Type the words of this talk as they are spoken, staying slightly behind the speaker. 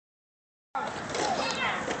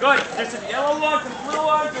Good. There's some yellow ones, some blue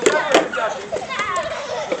ones, some red ones. Good job, Dave.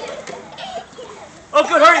 Oh,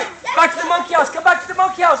 good. Hurry. Back to the monkey house. Come back to the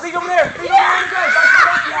monkey house. Leave over there. Leave over there, guys. Back to the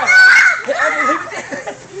monkey house.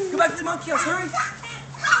 Go back to the monkey house. Hurry.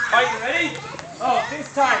 Are you ready? Oh, this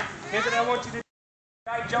time. Here's what I want you to do.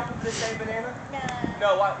 Can I jump over the same banana? No.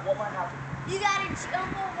 No, what might happen? You gotta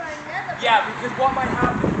jump over another one. Yeah, because what might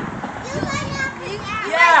happen? You might happen.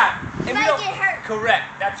 Yeah. You might get hurt. Correct.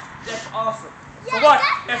 That's awesome. Yeah, so what?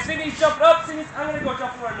 definitely. If Sydney's jumping up, I'm gonna go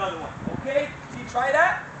jump over another one. Okay? Can you try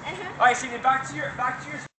that? All right, Sydney, back to your.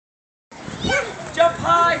 Jump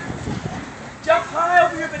high. Jump high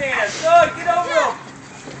over your bananas. Good. Get over them.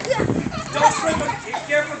 Don't slip them. Be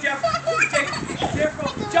careful, Jeff. Be careful.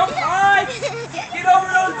 Jump high. Get over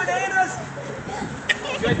those bananas.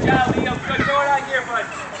 Good job, Leo. Good going out here, bud.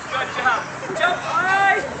 Good job. Jump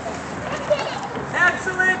high.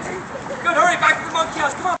 Excellent. Good. Hurry. Back to the monkey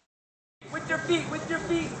house. Come on. With your feet. With your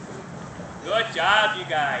feet. Good job, you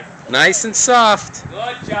guys. Nice and soft.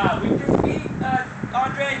 Good job. With your feet,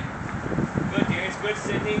 Andre. Good, Darius. Good,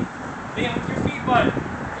 Sydney. Liam, with your feet, bud.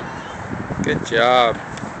 Good job.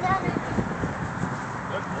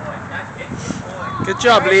 Good boy. That's it. Good boy. Good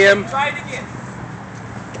job, Liam. Try it again.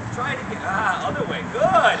 Try it again. Other way.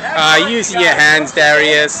 Good. Using your hands,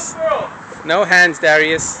 Darius. Good girl. No hands,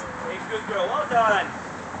 Darius. Hey, good girl. Well done.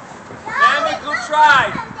 Naomi, good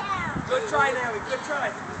try. Good try, Naomi. Good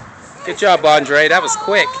try. Good job, Andre. That was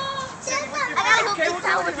quick. Okay, we'll do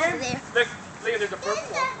it again. Look, Liam, there's a purple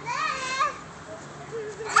one.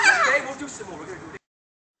 Okay, we'll do some more. We're going to do this.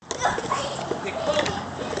 Okay, close.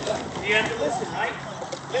 You have to listen, right?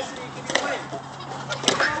 Listen, you can be winning.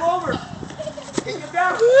 Kick them all over. Kick them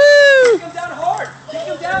down. Woo! Kick them down hard. Kick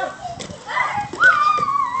them down.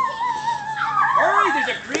 Hurry, there's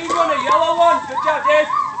a green one, a yellow one. Good job, Dave.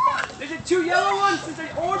 There's two yellow ones. There's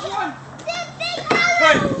an orange